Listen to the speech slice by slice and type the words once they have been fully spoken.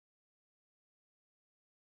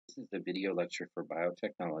This is a video lecture for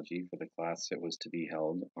biotechnology for the class that was to be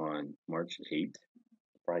held on March 8th,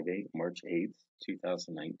 Friday, March 8th,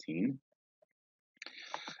 2019.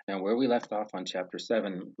 Now, where we left off on Chapter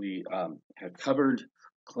 7, we had covered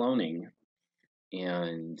cloning,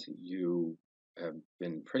 and you have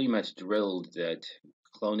been pretty much drilled that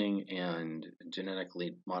cloning and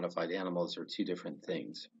genetically modified animals are two different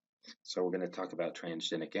things. So we're going to talk about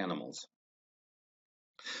transgenic animals.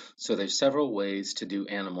 So there's several ways to do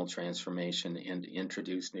animal transformation and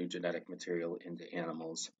introduce new genetic material into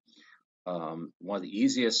animals. One of the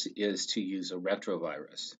easiest is to use a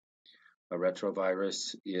retrovirus. A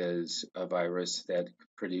retrovirus is a virus that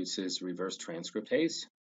produces reverse transcriptase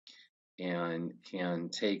and can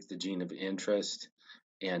take the gene of interest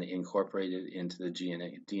and incorporate it into the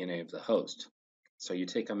DNA of the host. So you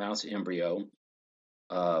take a mouse embryo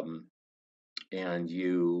and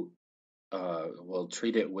you will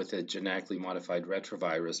treat it with a genetically modified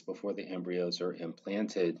retrovirus before the embryos are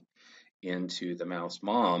implanted into the mouse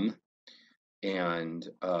mom, and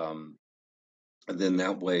then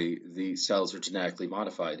that way the cells are genetically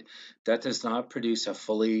modified. That does not produce a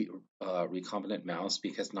fully recombinant mouse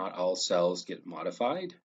because not all cells get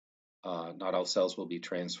modified. Not all cells will be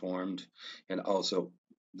transformed, and also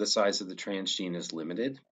the size of the transgene is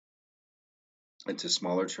limited. It's a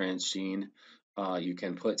smaller transgene. You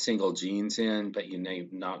can put single genes in, but you may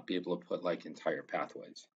not be able to put like entire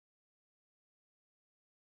pathways.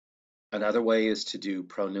 Another way is to do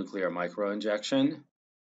pronuclear microinjection,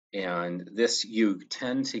 and this you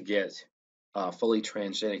tend to get fully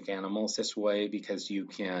transgenic animals this way because you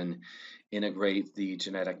can integrate the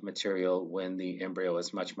genetic material when the embryo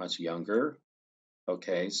is much younger.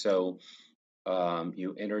 Okay, so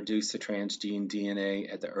you introduce the transgene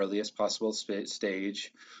DNA at the earliest possible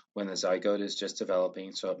stage when the zygote is just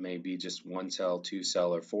developing, so it may be just 1 cell, 2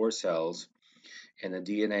 cell, or 4 cells, and the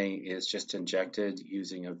DNA is just injected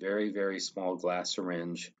using a very small glass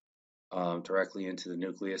syringe directly into the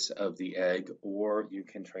nucleus of the egg, or you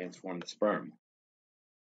can transform the sperm.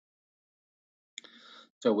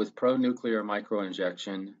 So with pronuclear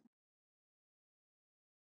microinjection,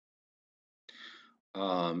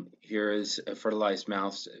 here is a fertilized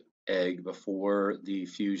mouse egg before the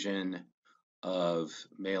fusion of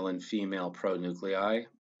male and female pronuclei,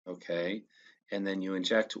 okay? And then you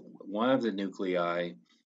inject one of the nuclei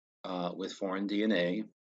with foreign DNA.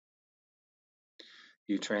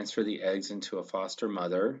 You transfer the eggs into a foster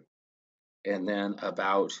mother, and then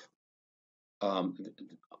about, a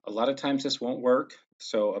lot of times this won't work,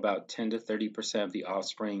 so about 10 to 30% of the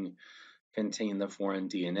offspring contain the foreign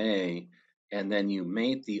DNA, and then you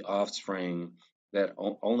mate the offspring that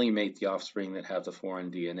only mate the offspring that have the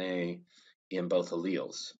foreign DNA in both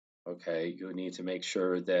alleles. Okay, you need to make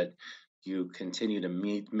sure that you continue to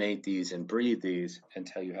mate these and breed these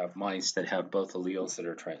until you have mice that have both alleles that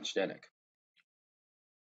are transgenic.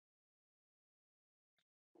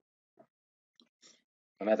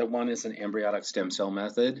 Another one is an embryonic stem cell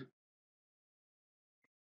method,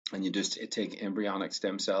 and you just take embryonic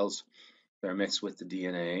stem cells that are mixed with the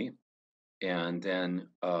DNA, and then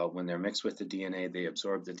when they're mixed with the DNA, they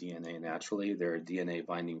absorb the DNA naturally. There are DNA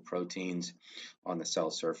binding proteins on the cell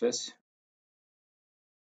surface.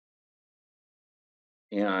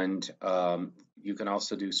 And you can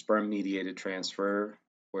also do sperm-mediated transfer,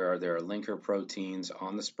 where there are linker proteins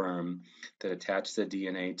on the sperm that attach the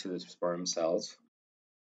DNA to the sperm cells.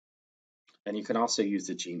 And you can also use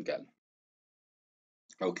the gene gun.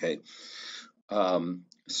 Okay,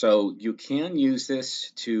 so you can use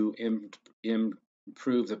this to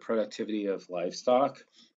improve the productivity of livestock.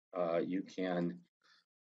 You can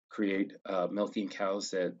create milking cows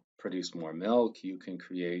that produce more milk. You can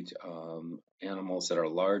create animals that are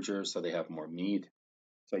larger so they have more meat.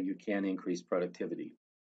 So you can increase productivity.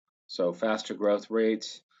 So faster growth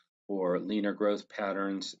rates or leaner growth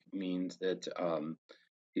patterns means that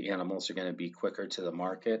the animals are going to be quicker to the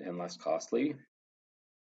market and less costly.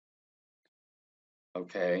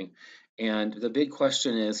 Okay, and the big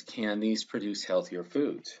question is, can these produce healthier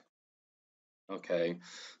foods? Okay,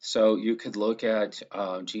 so you could look at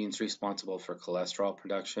genes responsible for cholesterol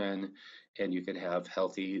production, and you could have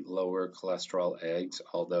healthy, lower cholesterol eggs,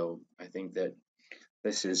 although I think that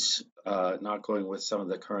this is not going with some of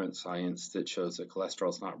the current science that shows that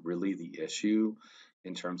cholesterol is not really the issue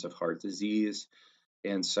in terms of heart disease.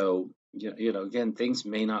 And so, again, things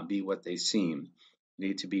may not be what they seem. You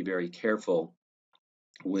need to be very careful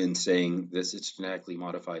when saying this is a genetically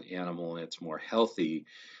modified animal and it's more healthy,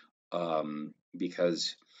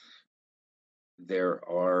 because there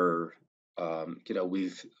are,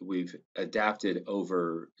 we've adapted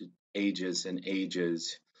over ages and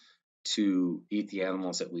ages to eat the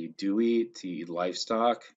animals that we do eat, to eat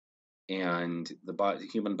livestock, and the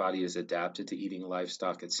human body is adapted to eating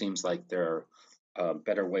livestock. It seems like there are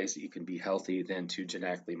better ways that you can be healthy than to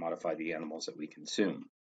genetically modify the animals that we consume.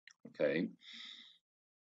 Okay.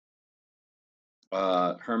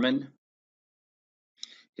 Herman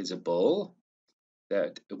is a bull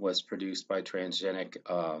that was produced by transgenic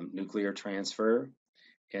nuclear transfer,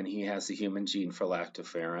 and he has the human gene for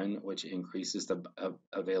lactoferrin, which increases the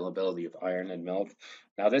availability of iron in milk.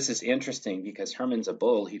 Now, this is interesting because Herman's a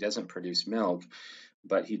bull. He doesn't produce milk,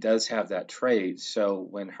 but he does have that trait. So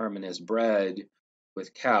when Herman is bred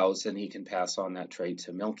with cows, then he can pass on that trait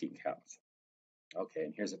to milking cows. Okay,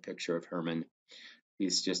 and here's a picture of Herman.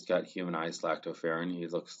 He's just got humanized lactoferrin. He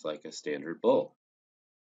looks like a standard bull.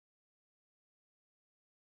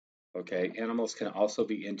 Okay, animals can also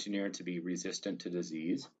be engineered to be resistant to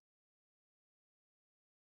disease.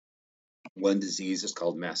 One disease is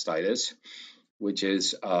called mastitis, which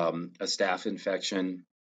is a staph infection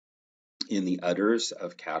in the udders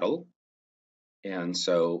of cattle. And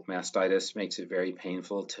so mastitis makes it very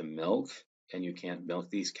painful to milk, and you can't milk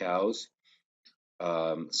these cows.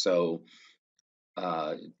 So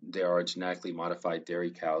there are genetically modified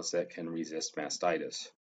dairy cows that can resist mastitis.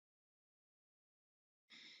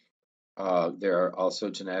 There are also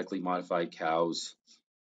genetically modified cows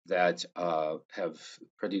that have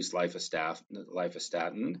produced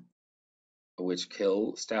lyphostatin, which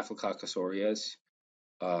kill Staphylococcus aureus.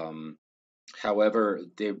 However,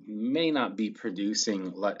 they may not be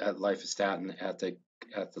producing lyphostatin at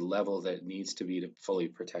the level that needs to be to fully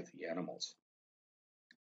protect the animals.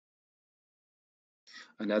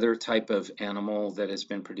 Another type of animal that has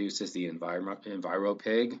been produced is the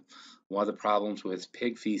enviropig. One of the problems with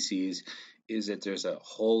pig feces is that there's a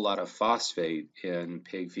whole lot of phosphate in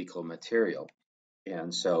pig fecal material,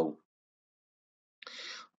 and so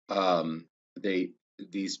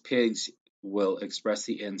these pigs will express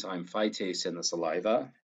the enzyme phytase in the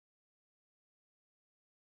saliva,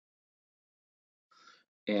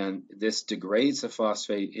 and this degrades the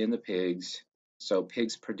phosphate in the pigs, so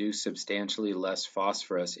pigs produce substantially less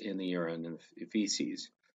phosphorus in the urine and the feces.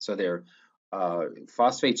 So their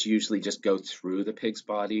phosphates usually just go through the pig's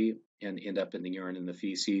body and end up in the urine and the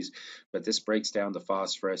feces, but this breaks down the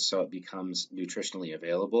phosphorus so it becomes nutritionally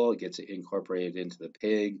available. It gets incorporated into the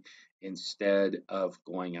pig instead of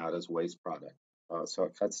going out as waste product. So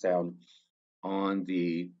it cuts down on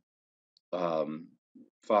the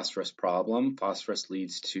phosphorus problem. Phosphorus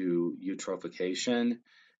leads to eutrophication,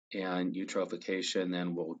 and eutrophication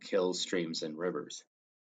then will kill streams and rivers.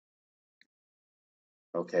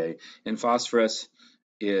 Okay, and phosphorus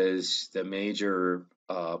is the major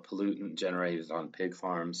pollutant generated on pig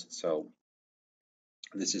farms, so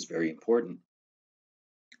this is very important.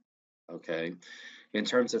 Okay, in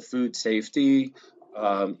terms of food safety,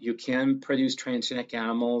 you can produce transgenic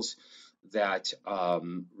animals that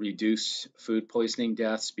reduce food poisoning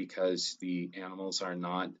deaths because the animals are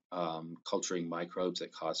not culturing microbes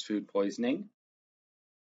that cause food poisoning.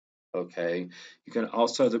 Okay, you can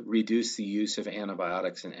also reduce the use of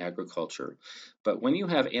antibiotics in agriculture. But when you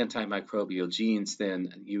have antimicrobial genes,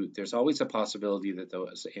 then there's always a possibility that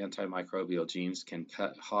those antimicrobial genes can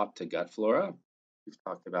hop to gut flora. We've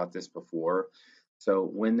talked about this before. So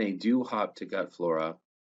when they do hop to gut flora,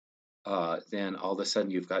 then all of a sudden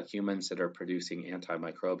you've got humans that are producing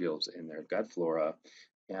antimicrobials in their gut flora,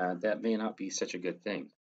 and that may not be such a good thing.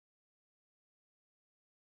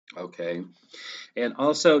 Okay, and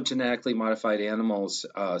also genetically modified animals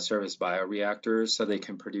serve as bioreactors, so they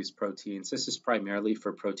can produce proteins. This is primarily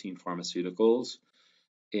for protein pharmaceuticals,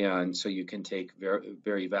 and so you can take very,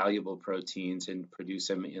 very valuable proteins and produce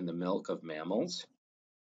them in the milk of mammals.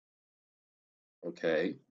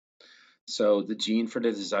 Okay. So the gene for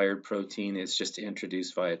the desired protein is just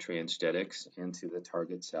introduced via transgenics into the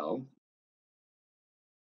target cell.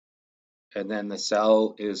 And then the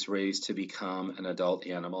cell is raised to become an adult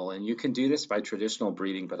animal. And you can do this by traditional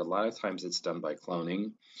breeding, but a lot of times it's done by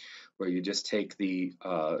cloning, where you just take the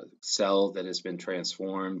cell that has been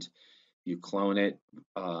transformed, you clone it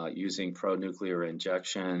using pronuclear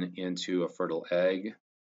injection into a fertile egg,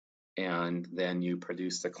 and then you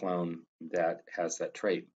produce the clone that has that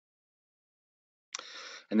trait.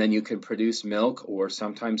 And then you can produce milk or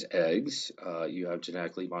sometimes eggs. You have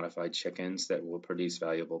genetically modified chickens that will produce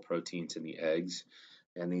valuable proteins in the eggs,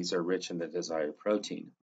 and these are rich in the desired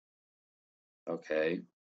protein. Okay.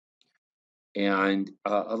 And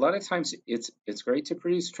a lot of times it's great to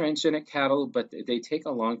produce transgenic cattle, but they take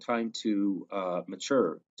a long time to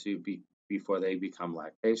mature before they become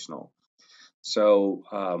lactational. So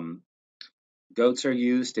Goats are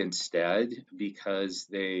used instead because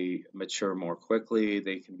they mature more quickly,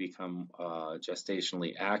 they can become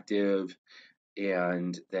gestationally active,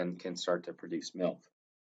 and then can start to produce milk.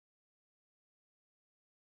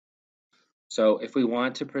 So if we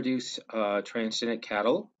want to produce transgenic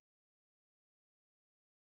cattle,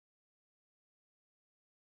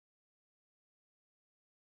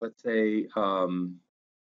 let's say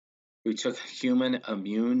we took human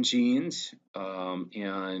immune genes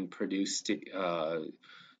and produced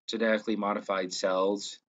genetically modified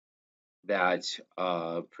cells that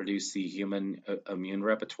produce the human immune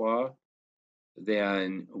repertoire,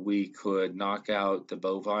 then we could knock out the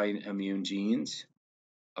bovine immune genes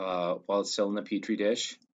while it's still in the petri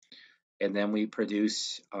dish, and then we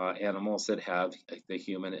produce animals that have the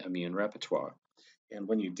human immune repertoire. And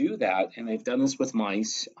when you do that, and they've done this with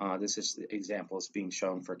mice, this is the example is being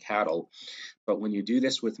shown for cattle, but when you do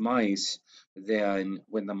this with mice, then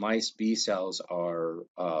when the mice B cells are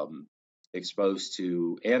exposed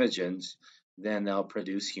to antigens, then they'll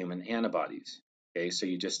produce human antibodies. Okay, so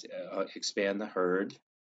you just expand the herd,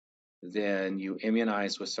 then you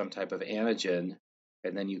immunize with some type of antigen,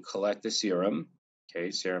 and then you collect the serum.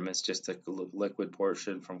 Okay, serum is just a liquid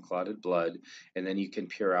portion from clotted blood, and then you can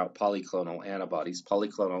pure out polyclonal antibodies.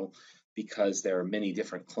 Polyclonal because there are many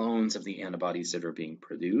different clones of the antibodies that are being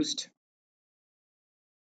produced.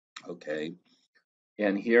 Okay,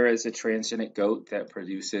 and here is a transgenic goat that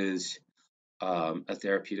produces a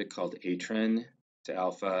therapeutic called atrin to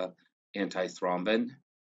alpha antithrombin.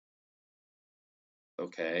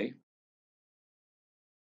 Okay.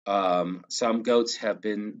 Some goats have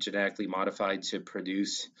been genetically modified to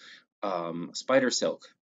produce spider silk.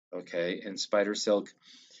 Okay, and spider silk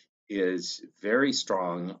is very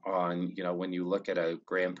strong on, when you look at a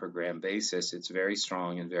gram per gram basis, it's very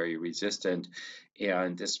strong and very resistant.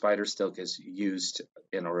 And this spider silk is used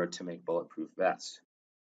in order to make bulletproof vests.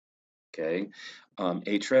 Okay,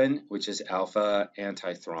 atrin, which is alpha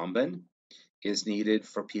antithrombin, is needed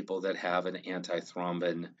for people that have an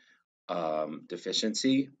antithrombin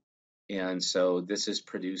deficiency. And so this is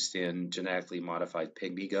produced in genetically modified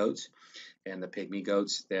pygmy goats. And the pygmy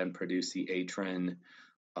goats then produce the atrin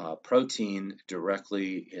protein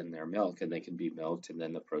directly in their milk, and they can be milked, and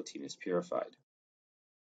then the protein is purified.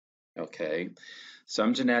 Okay,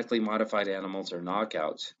 some genetically modified animals are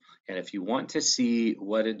knockouts. And if you want to see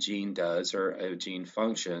what a gene does or a gene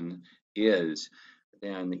function is,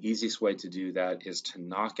 then the easiest way to do that is to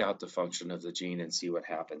knock out the function of the gene and see what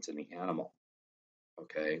happens in the animal.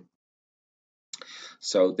 Okay,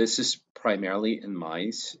 so this is primarily in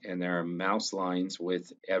mice, and there are mouse lines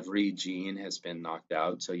with every gene has been knocked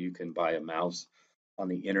out. So you can buy a mouse on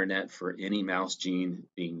the internet for any mouse gene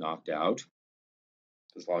being knocked out,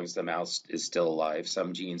 as long as the mouse is still alive.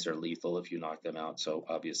 Some genes are lethal if you knock them out, so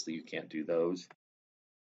obviously you can't do those.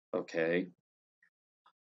 Okay.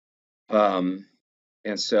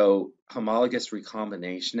 And so homologous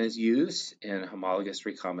recombination is used. In homologous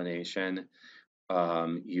recombination,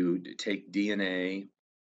 you take DNA,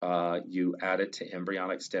 you add it to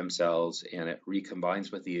embryonic stem cells, and it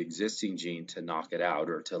recombines with the existing gene to knock it out,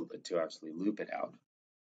 or to actually loop it out.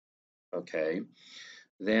 Okay.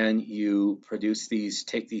 Then you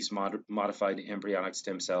take these modified embryonic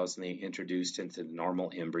stem cells, and they introduced into the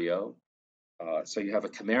normal embryo. So you have a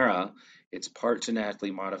chimera. It's part genetically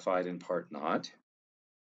modified and part not.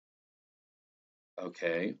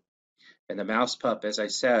 Okay. And the mouse pup, as I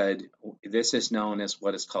said, this is known as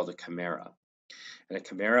what is called a chimera. And a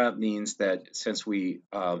chimera means that since we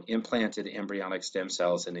implanted embryonic stem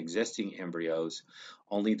cells in existing embryos,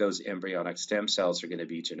 only those embryonic stem cells are going to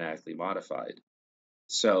be genetically modified.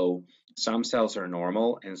 So some cells are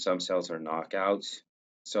normal and some cells are knockouts.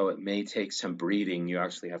 So it may take some breeding. You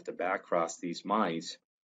actually have to backcross these mice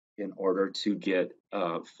in order to get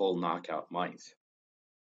full knockout mice.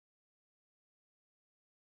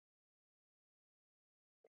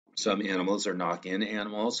 Some animals are knock-in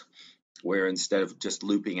animals, where instead of just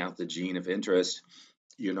looping out the gene of interest,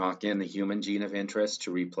 you knock in the human gene of interest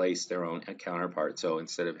to replace their own counterpart. So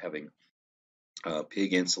instead of having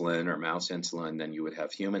pig insulin or mouse insulin, then you would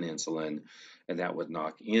have human insulin, and that would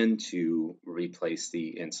knock in to replace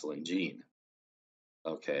the insulin gene.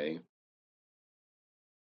 Okay.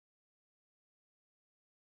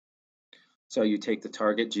 So you take the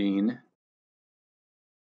target gene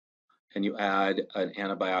and you add an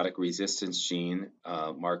antibiotic resistance gene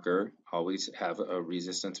marker. Always have a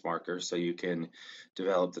resistance marker so you can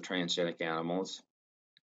develop the transgenic animals.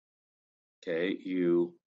 Okay,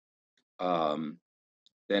 you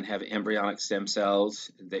then have embryonic stem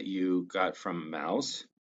cells that you got from a mouse.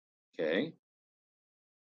 Okay,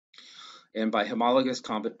 And by homologous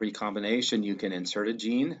recombination, you can insert a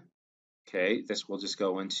gene. Okay, this will just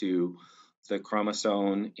go into the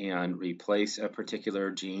chromosome and replace a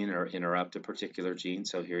particular gene or interrupt a particular gene.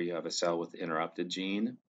 So here you have a cell with interrupted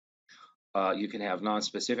gene. You can have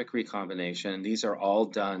non-specific recombination. These are all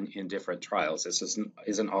done in different trials. This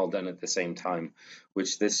isn't all done at the same time,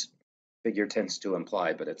 which this figure tends to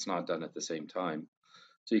imply, but it's not done at the same time.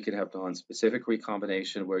 So you can have non-specific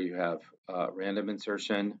recombination where you have random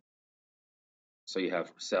insertion. So you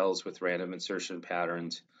have cells with random insertion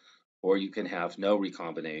patterns, or you can have no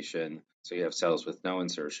recombination. So you have cells with no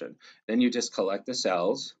insertion. Then you just collect the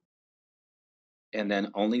cells, and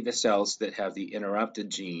then only the cells that have the interrupted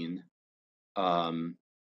gene um,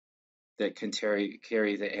 that can carry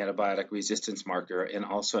the antibiotic resistance marker and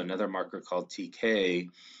also another marker called TK,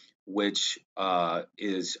 which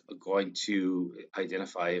is going to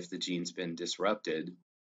identify if the gene's been disrupted.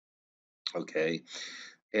 Okay,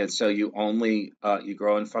 and so you only you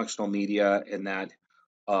grow in functional media, and that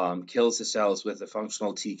kills the cells with the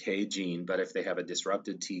functional TK gene. But if they have a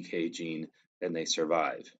disrupted TK gene, then they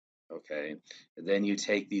survive. Okay, and then you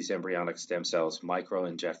take these embryonic stem cells, micro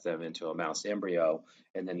inject them into a mouse embryo,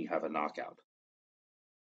 and then you have a knockout.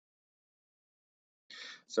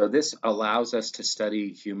 So this allows us to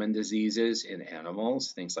study human diseases in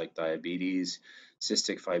animals, things like diabetes,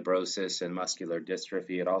 cystic fibrosis, and muscular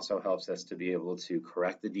dystrophy. It also helps us to be able to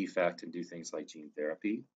correct the defect and do things like gene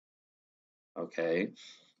therapy. Okay,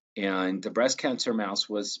 and the breast cancer mouse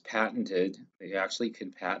was patented. They actually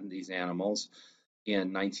can patent these animals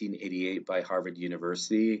in 1988 by Harvard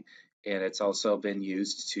University, and it's also been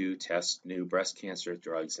used to test new breast cancer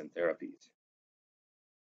drugs and therapies.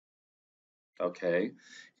 Okay,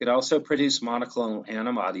 it also produced monoclonal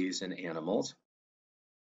antibodies in animals.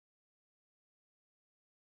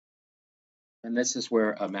 And this is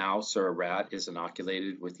where a mouse or a rat is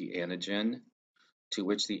inoculated with the antigen to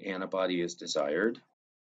which the antibody is desired.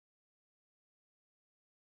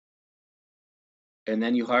 And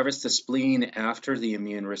then you harvest the spleen after the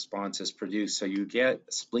immune response is produced. So you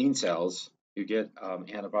get spleen cells, you get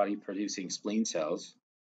antibody producing spleen cells,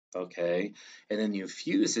 okay? And then you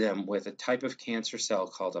fuse them with a type of cancer cell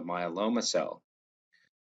called a myeloma cell.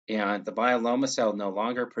 And the myeloma cell no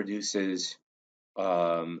longer produces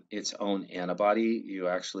its own antibody. You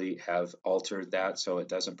actually have altered that so it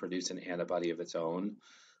doesn't produce an antibody of its own,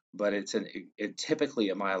 but typically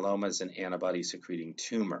a myeloma is an antibody secreting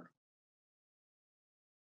tumor.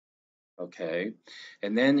 Okay,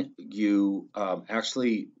 and then you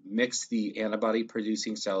actually mix the antibody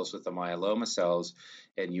producing cells with the myeloma cells,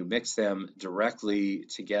 and you mix them directly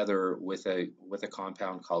together with a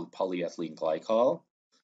compound called polyethylene glycol.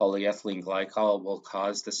 Polyethylene glycol will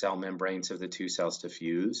cause the cell membranes of the two cells to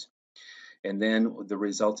fuse. And then the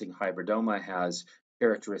resulting hybridoma has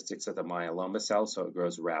characteristics of the myeloma cell, so it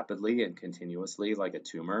grows rapidly and continuously like a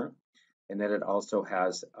tumor. And then it also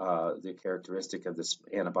has the characteristic of this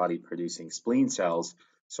antibody producing spleen cells,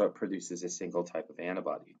 so it produces a single type of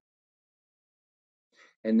antibody.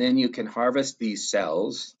 And then you can harvest these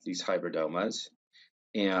cells, these hybridomas,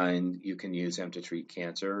 and you can use them to treat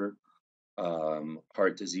cancer,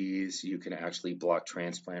 heart disease. You can actually block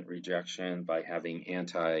transplant rejection by having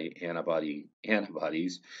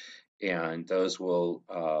antibodies, and those will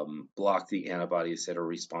block the antibodies that are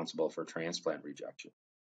responsible for transplant rejection.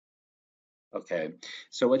 Okay,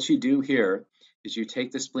 so what you do here is you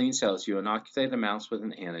take the spleen cells, you inoculate the mouse with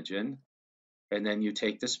an antigen, and then you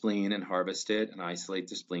take the spleen and harvest it and isolate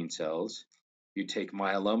the spleen cells. You take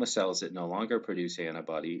myeloma cells that no longer produce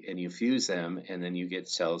antibody and you fuse them, and then you get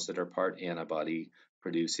cells that are part antibody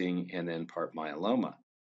producing and then part myeloma.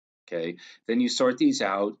 Okay, then you sort these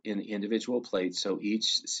out in individual plates so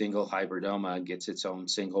each single hybridoma gets its own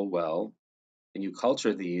single well, and you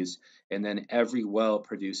culture these, and then every well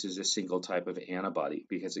produces a single type of antibody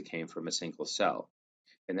because it came from a single cell.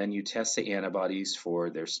 And then you test the antibodies for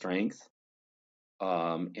their strength,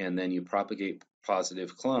 and then you propagate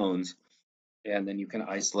positive clones, and then you can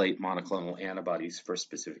isolate monoclonal antibodies for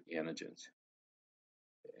specific antigens.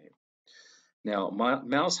 Okay. Now,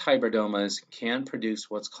 mouse hybridomas can produce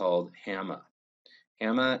what's called HAMA.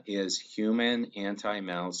 HAMA is human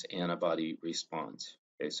anti-mouse antibody response.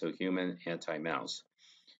 Okay, so human anti-mouse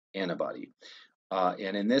antibody.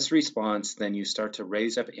 And in this response, then you start to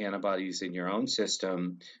raise up antibodies in your own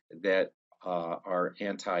system that are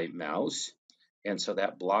anti-mouse, and so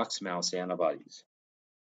that blocks mouse antibodies.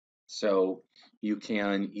 So you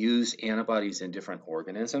can use antibodies in different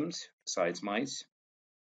organisms besides mice,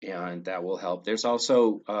 and that will help. There's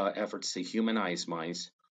also efforts to humanize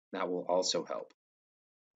mice. That will also help.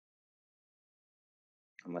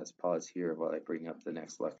 And let's pause here while I bring up the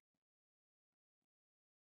next lecture.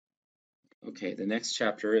 Okay, the next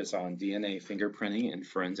chapter is on DNA fingerprinting and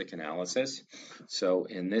forensic analysis. So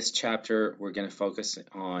in this chapter, we're going to focus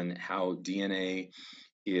on how DNA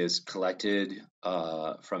is collected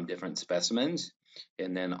from different specimens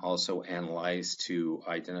and then also analyzed to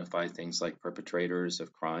identify things like perpetrators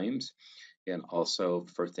of crimes and also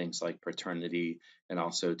for things like paternity and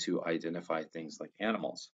also to identify things like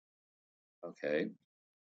animals. Okay,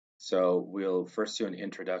 so we'll first do an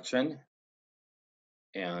introduction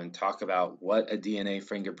and talk about what a DNA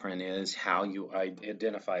fingerprint is, how you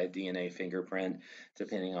identify a DNA fingerprint,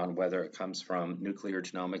 depending on whether it comes from nuclear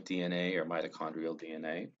genomic DNA or mitochondrial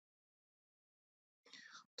DNA.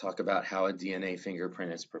 Talk about how a DNA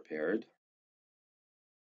fingerprint is prepared,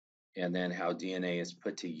 and then how DNA is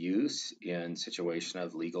put to use in situation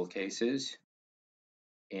of legal cases,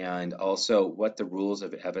 and also what the rules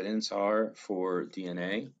of evidence are for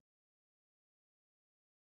DNA,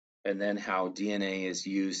 and then how DNA is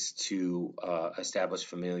used to establish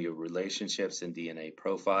familial relationships and DNA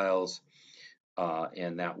profiles.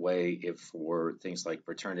 And that way, if for things like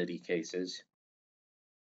paternity cases,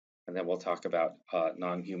 and then we'll talk about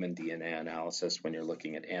non-human DNA analysis when you're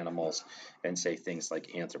looking at animals and say things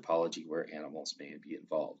like anthropology where animals may be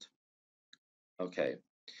involved. Okay,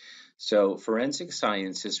 so forensic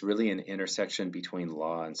science is really an intersection between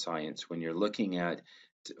law and science when you're looking at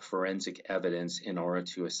forensic evidence in order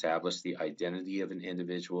to establish the identity of an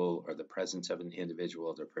individual or the presence of an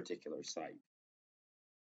individual at a particular site.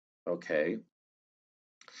 Okay,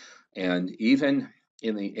 and even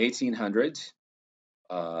in the 1800s,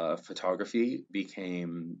 photography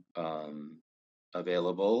became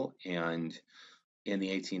available, and in the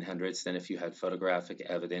 1800s, then if you had photographic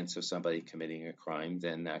evidence of somebody committing a crime,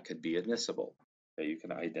 then that could be admissible. So you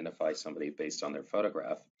can identify somebody based on their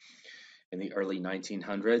photograph. In the early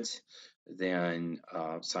 1900s, then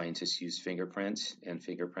scientists used fingerprints and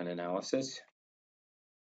fingerprint analysis.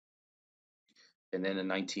 And then in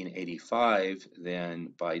 1985,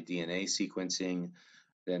 then by DNA sequencing,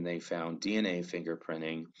 then they found DNA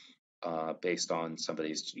fingerprinting based on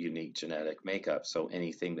somebody's unique genetic makeup. So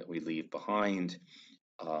anything that we leave behind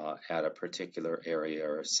at a particular area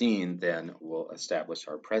or scene, then will establish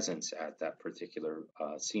our presence at that particular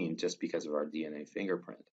scene just because of our DNA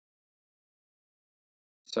fingerprint.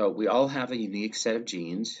 So we all have a unique set of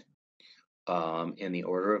genes, and the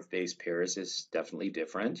order of base pairs is definitely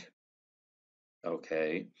different.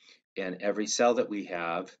 Okay, and every cell that we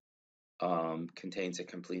have contains a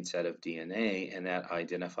complete set of DNA, and that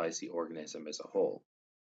identifies the organism as a whole.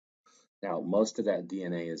 Now, most of that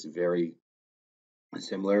DNA is very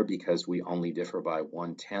similar because we only differ by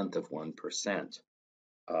 1/10 of 1%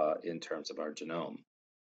 in terms of our genome.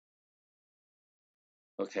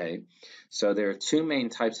 Okay, so there are two main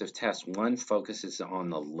types of tests. One focuses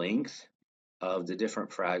on the length of the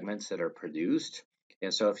different fragments that are produced.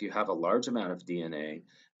 And so if you have a large amount of DNA,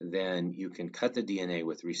 then you can cut the DNA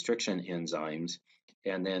with restriction enzymes.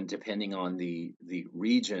 And then depending on the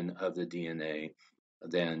region of the DNA,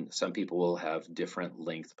 then some people will have different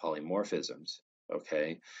length polymorphisms.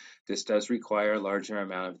 Okay, this does require a larger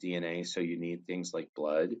amount of DNA, so you need things like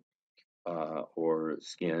blood or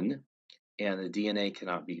skin, and the DNA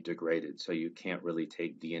cannot be degraded, so you can't really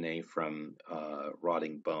take DNA from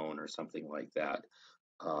rotting bone or something like that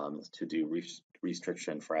to do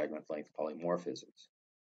restriction fragment length polymorphisms.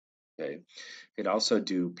 Okay, you can also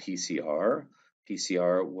do PCR.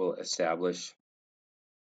 PCR will establish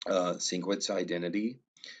sequence identity,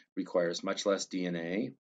 requires much less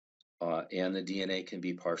DNA, and the DNA can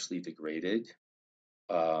be partially degraded.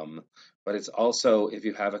 But it's also, if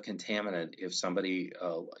you have a contaminant, if somebody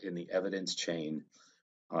in the evidence chain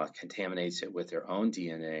contaminates it with their own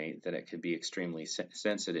DNA, then it can be extremely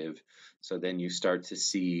sensitive. So then you start to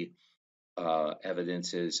see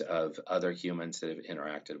evidences of other humans that have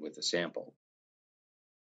interacted with the sample.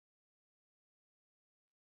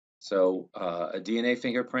 So a DNA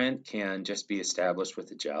fingerprint can just be established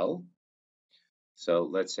with a gel. So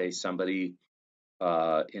let's say somebody,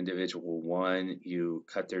 individual one, you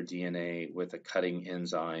cut their DNA with a cutting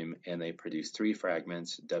enzyme and they produce 3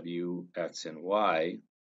 fragments, W, X, and Y.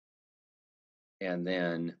 And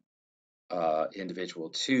then individual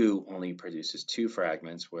 2 only produces 2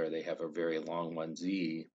 fragments where they have a very long one,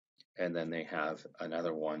 Z, and then they have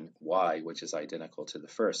another one, Y, which is identical to the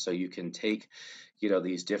first. So you can take,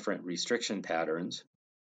 these different restriction patterns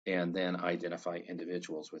and then identify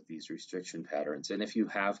individuals with these restriction patterns. And if you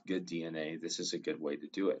have good DNA, this is a good way to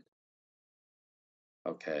do it.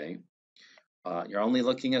 Okay. You're only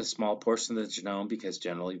looking at a small portion of the genome because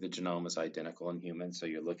generally the genome is identical in humans, so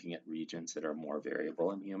you're looking at regions that are more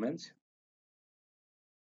variable in humans.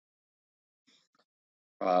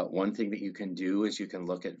 One thing that you can do is you can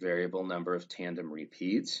look at variable number of tandem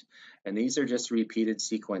repeats, and these are just repeated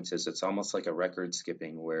sequences. It's almost like a record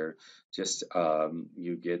skipping where just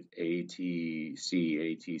you get ATC,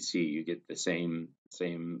 ATC, you get the same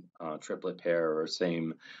triplet pair or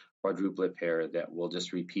same quadruplet pair that will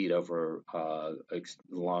just repeat over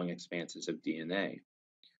long expanses of DNA.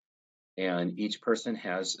 And each person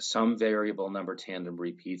has some variable number tandem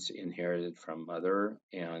repeats inherited from mother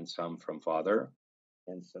and some from father.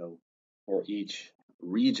 And so for each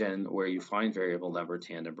region where you find variable number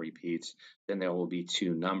tandem repeats, then there will be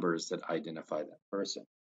two numbers that identify that person,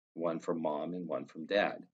 one from mom and one from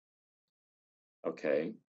dad.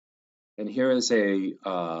 Okay, and here is a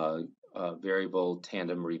variable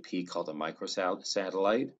tandem repeat called a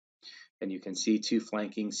microsatellite. And you can see two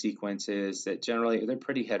flanking sequences that generally, they're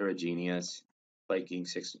pretty heterogeneous. Flanking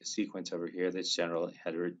sequence over here that's generally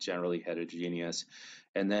heterogeneous.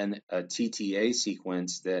 And then a TTA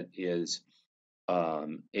sequence that is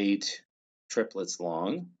 8 triplets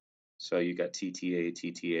long. So you got TTA,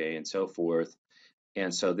 TTA, and so forth.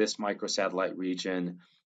 And so this microsatellite region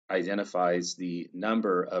identifies the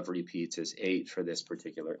number of repeats as 8 for this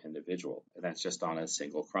particular individual. And that's just on a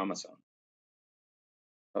single chromosome.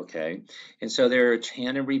 Okay, and so there are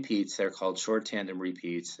tandem repeats. They're called short tandem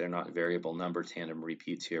repeats. They're not variable number tandem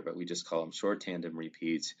repeats here, but we just call them short tandem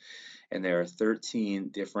repeats. And there are 13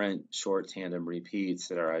 different short tandem repeats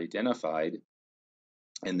that are identified,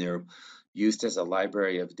 and they're used as a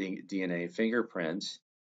library of DNA fingerprints.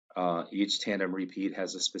 Each tandem repeat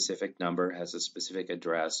has a specific number, has a specific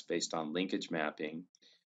address based on linkage mapping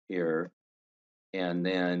here, and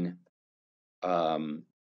then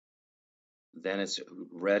it's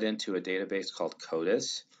read into a database called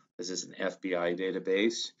CODIS. This is an FBI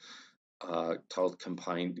database called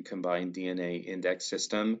Combined DNA Index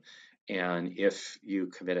System. And if you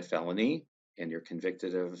commit a felony and you're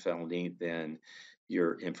convicted of a felony, then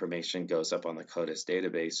your information goes up on the CODIS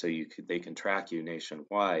database, so they can track you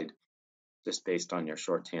nationwide just based on your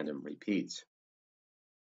short tandem repeats.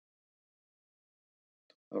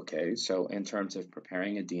 Okay, so in terms of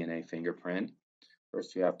preparing a DNA fingerprint,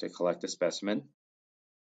 first you have to collect a specimen.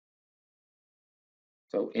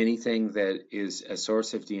 So anything that is a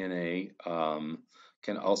source of DNA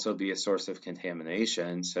can also be a source of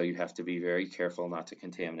contamination, so you have to be very careful not to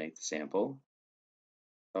contaminate the sample.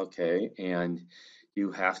 Okay, and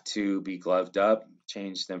you have to be gloved up,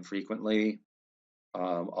 change them frequently.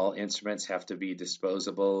 All instruments have to be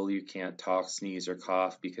disposable. You can't talk, sneeze, or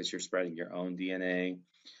cough because you're spreading your own DNA.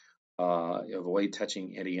 Avoid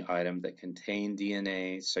touching any item that contain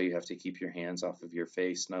DNA, so you have to keep your hands off of your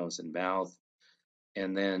face, nose, and mouth.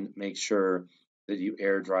 And then make sure that you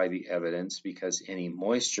air dry the evidence, because any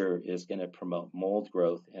moisture is going to promote mold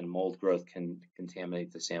growth, and mold growth can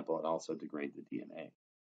contaminate the sample and also degrade the DNA.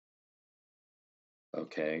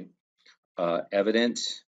 Okay.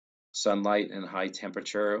 Evidence, sunlight and high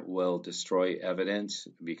temperature will destroy evidence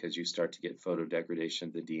because you start to get photodegradation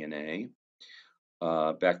of the DNA.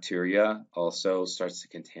 Bacteria also starts to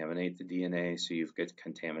contaminate the DNA, so you've got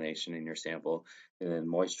contamination in your sample, and then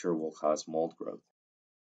moisture will cause mold growth.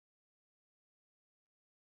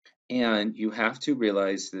 And you have to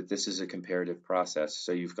realize that this is a comparative process.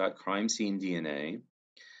 So you've got crime scene DNA,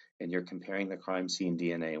 and you're comparing the crime scene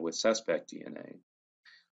DNA with suspect DNA.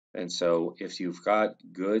 And so if you've got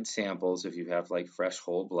good samples, if you have like fresh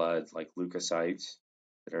whole blood, like leukocytes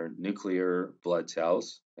that are nuclear blood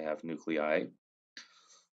cells, they have nuclei,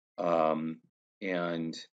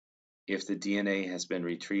 and if the DNA has been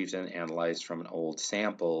retrieved and analyzed from an old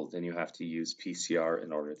sample, then you have to use PCR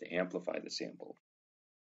in order to amplify the sample.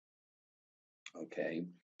 Okay,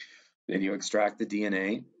 then you extract the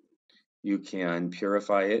DNA. You can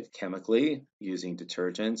purify it chemically using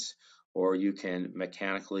detergents, or you can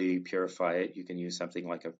mechanically purify it. You can use something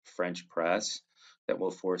like a French press that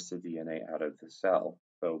will force the DNA out of the cell.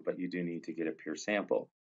 But you do need to get a pure sample.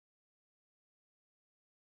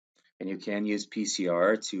 And you can use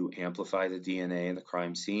PCR to amplify the DNA in the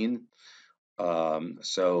crime scene.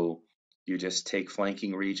 So you just take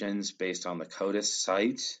flanking regions based on the CODIS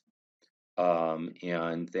sites,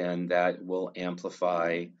 and then that will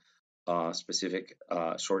amplify specific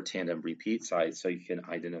short tandem repeat sites, so you can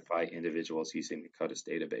identify individuals using the CODIS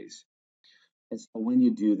database. And so when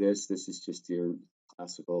you do this, this is just your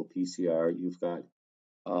classical PCR. You've got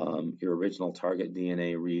your original target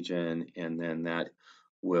DNA region, and then that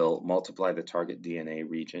will multiply the target DNA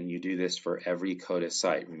region. You do this for every CODIS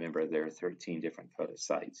site. Remember, there are 13 different CODIS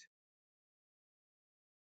sites.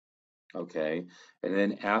 Okay, and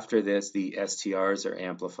then after this, the STRs are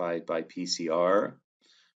amplified by PCR.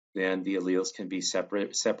 then the alleles can be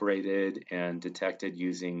separated and detected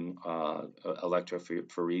using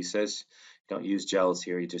electrophoresis. Don't use gels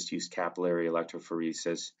here, you just use capillary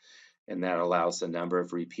electrophoresis, and that allows the number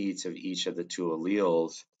of repeats of each of the two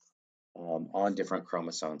alleles on different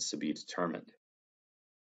chromosomes to be determined.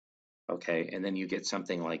 Okay, and then you get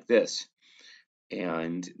something like this.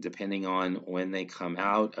 And depending on when they come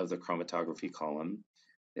out of the chromatography column,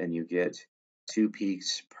 then you get 2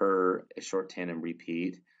 peaks per short tandem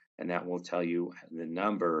repeat, and that will tell you the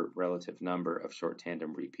relative number of short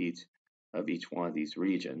tandem repeats of each one of these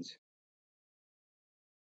regions.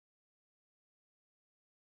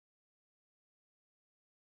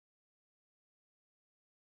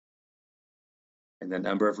 And the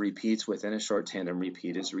number of repeats within a short tandem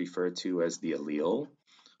repeat is referred to as the allele.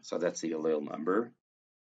 So that's the allele number.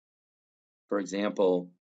 For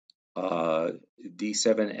example,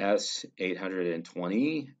 D7S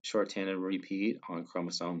 820 short tandem repeat on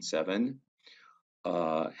chromosome 7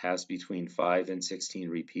 has between 5 and 16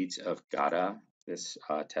 repeats of GATA, this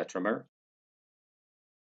tetramer.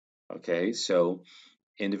 Okay, so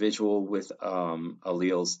individual with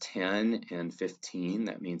alleles 10 and 15,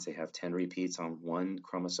 that means they have 10 repeats on one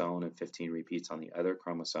chromosome and 15 repeats on the other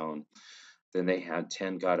chromosome. Then they had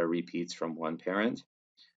 10 GATA repeats from one parent,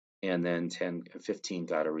 and then 15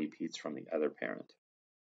 GATA repeats from the other parent.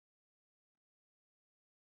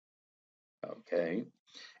 Okay,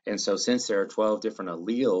 and so since there are 12 different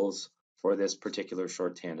alleles for this particular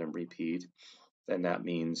short tandem repeat, then that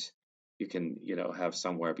means you can, have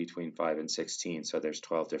somewhere between 5 and 16. So there's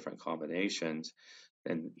 12 different combinations.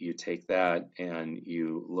 And you take that and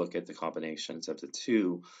you look at the combinations of the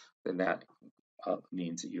two, then that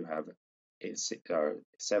means that you have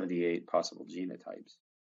 78 possible genotypes.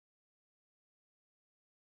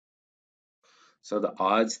 So the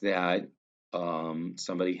odds that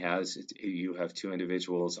you have two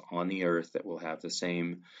individuals on the earth that will have the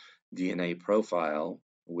same DNA profile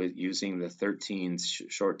with using the 13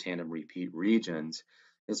 short tandem repeat regions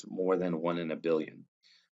is more than 1 in a billion.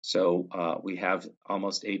 So we have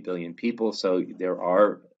almost 8 billion people, so there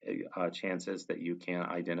are chances that you can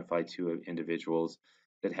identify two individuals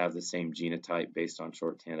that have the same genotype based on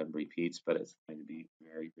short tandem repeats, but it's going to be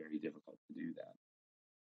very, very difficult to do that.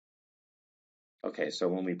 Okay, so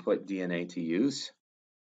when we put DNA to use,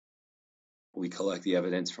 we collect the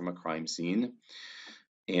evidence from a crime scene,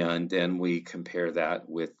 and then we compare that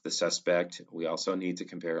with the suspect. We also need to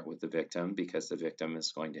compare it with the victim because the victim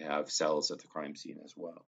is going to have cells at the crime scene as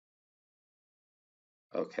well.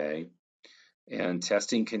 Okay, and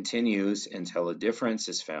testing continues until a difference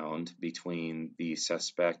is found between the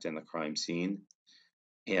suspect and the crime scene.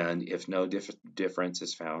 And if no difference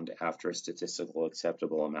is found after a statistically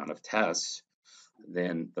acceptable amount of tests,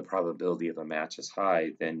 then the probability of a match is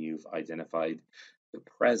high, then you've identified the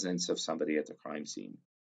presence of somebody at the crime scene.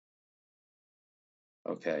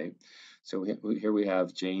 Okay, so here we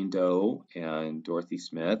have Jane Doe and Dorothy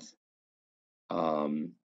Smith,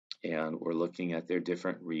 and we're looking at their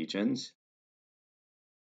different regions.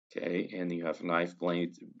 Okay, and you have knife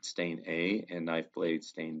blade stain A and knife blade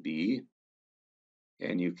stain B,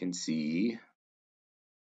 and you can see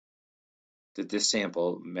that this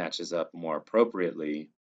sample matches up more appropriately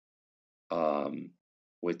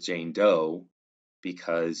with Jane Doe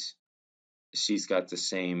because she's got the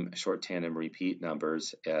same short tandem repeat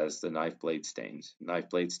numbers as the knife blade stains. Knife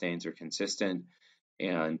blade stains are consistent,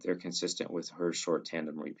 and they're consistent with her short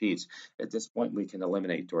tandem repeats. At this point, we can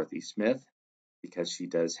eliminate Dorothy Smith because she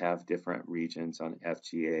does have different regions on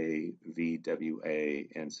FGA, VWA,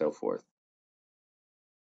 and so forth.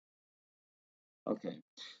 Okay,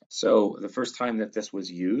 so the first time that this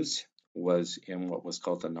was used was in what was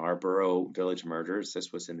called the Narborough Village Murders.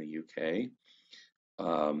 This was in the UK.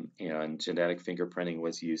 And genetic fingerprinting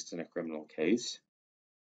was used in a criminal case.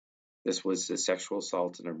 This was the sexual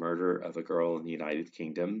assault and a murder of a girl in the United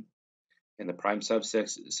Kingdom. And the prime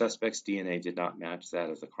suspect's DNA did not match that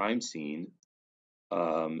of the crime scene.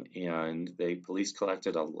 And the police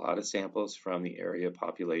collected a lot of samples from the area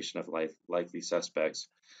population of likely suspects.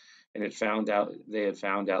 And they had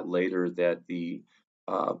found out later that the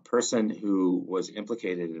person who was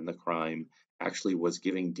implicated in the crime actually was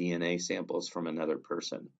giving DNA samples from another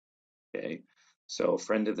person. Okay, so a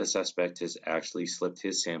friend of the suspect has actually slipped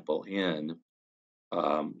his sample in.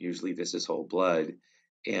 Usually this is whole blood,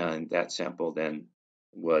 and that sample then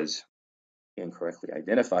was incorrectly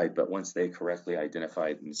identified. But once they correctly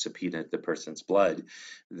identified and subpoenaed the person's blood,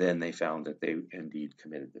 then they found that they indeed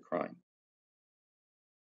committed the crime.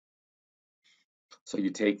 So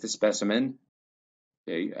you take the specimen,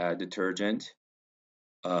 okay, add detergent,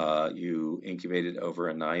 You incubate it over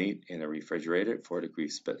a night in a refrigerator at 4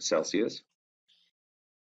 degrees Celsius.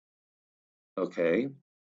 Okay.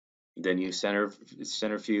 Then you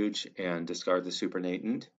centrifuge and discard the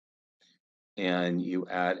supernatant, and you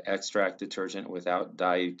add extract detergent without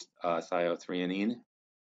thiophanine.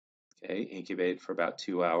 Okay, incubate for about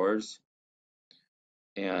 2 hours,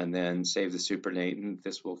 and then save the supernatant.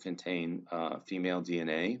 This will contain female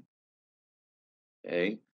DNA.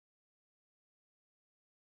 Okay,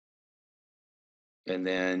 and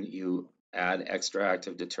then you add extract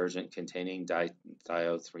of detergent containing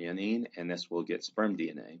thiophanine, and this will get sperm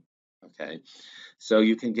DNA. Okay, so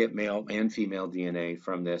you can get male and female DNA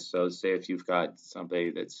from this. So say if you've got somebody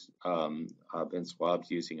that's been swabbed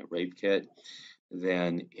using a rape kit,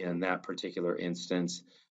 then in that particular instance,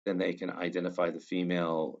 then they can identify the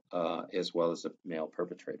female as well as the male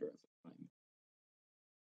perpetrator of the crime.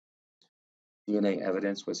 DNA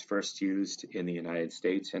evidence was first used in the United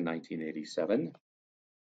States in 1987.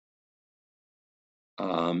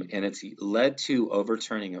 And it's led to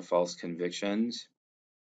overturning of false convictions.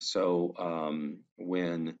 So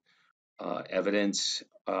when evidence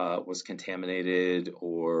was contaminated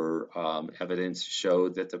or evidence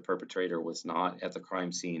showed that the perpetrator was not at the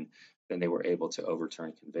crime scene, then they were able to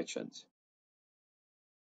overturn convictions.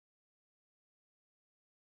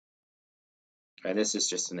 And this is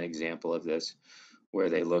just an example of this, where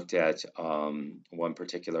they looked at one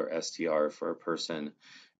particular STR for a person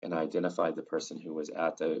and identified the person who was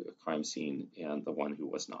at the crime scene and the one who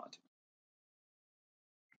was not.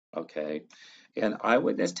 Okay, and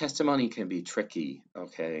eyewitness testimony can be tricky.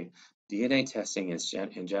 Okay, DNA testing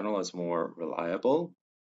in general is more reliable.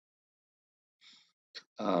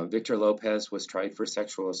 Victor Lopez was tried for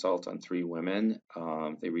sexual assault on 3 women.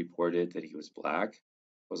 They reported that he was black,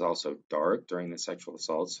 was also dark during the sexual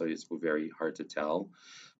assault, so it's very hard to tell.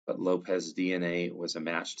 But Lopez's DNA was a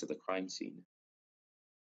match to the crime scene.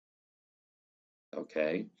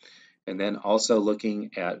 Okay, and then also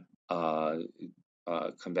looking at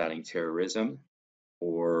combating terrorism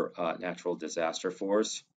or natural disaster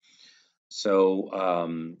force.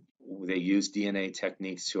 So they used DNA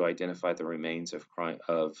techniques to identify the remains of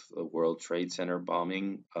the World Trade Center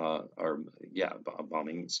bombing,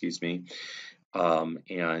 excuse me.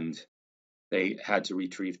 And they had to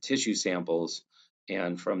retrieve tissue samples,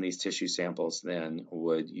 and from these tissue samples then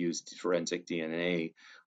would use forensic DNA,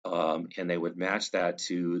 and they would match that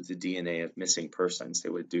to the DNA of missing persons. They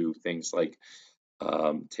would do things like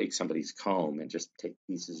take somebody's comb and just take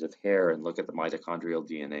pieces of hair and look at the mitochondrial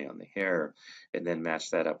DNA on the hair, and then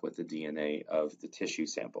match that up with the DNA of the tissue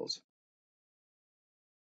samples.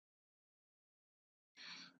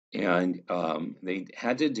 And they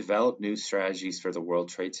had to develop new strategies for the World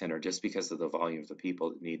Trade Center just because of the volume of the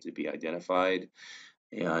people that need to be identified.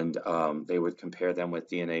 And they would compare them with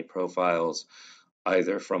DNA profiles,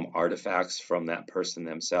 either from artifacts from that person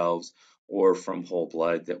themselves or from whole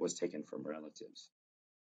blood that was taken from relatives.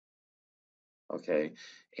 Okay,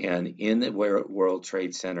 and in the World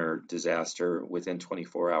Trade Center disaster, within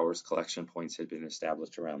 24 hours, collection points had been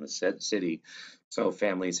established around the city. So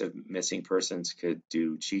families of missing persons could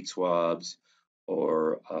do cheek swabs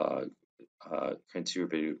or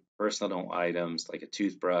contribute personal items like a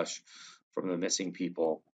toothbrush from the missing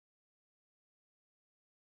people.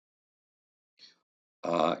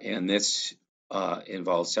 And this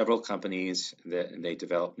involves several companies that they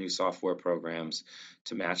developed new software programs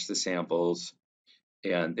to match the samples.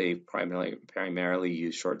 And they primarily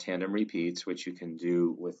use short tandem repeats, which you can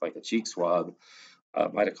do with like a cheek swab,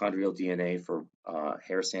 mitochondrial DNA for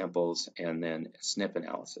hair samples, and then SNP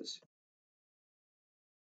analysis.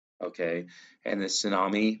 Okay, and the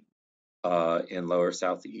tsunami in lower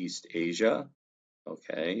Southeast Asia.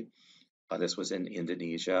 Okay, this was in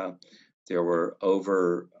Indonesia. There were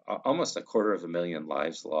over almost 250,000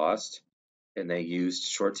 lives lost, and they used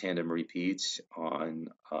short tandem repeats on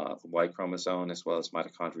the Y chromosome as well as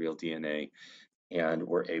mitochondrial DNA, and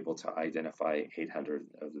were able to identify 800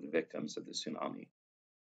 of the victims of the tsunami.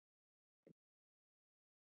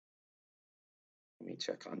 Let me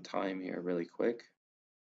check on time here really quick.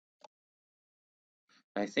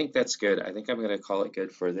 I think that's good. I think I'm going to call it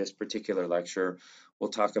good for this particular lecture. We'll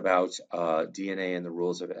talk about DNA and the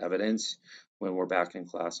rules of evidence when we're back in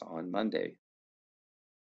class on Monday.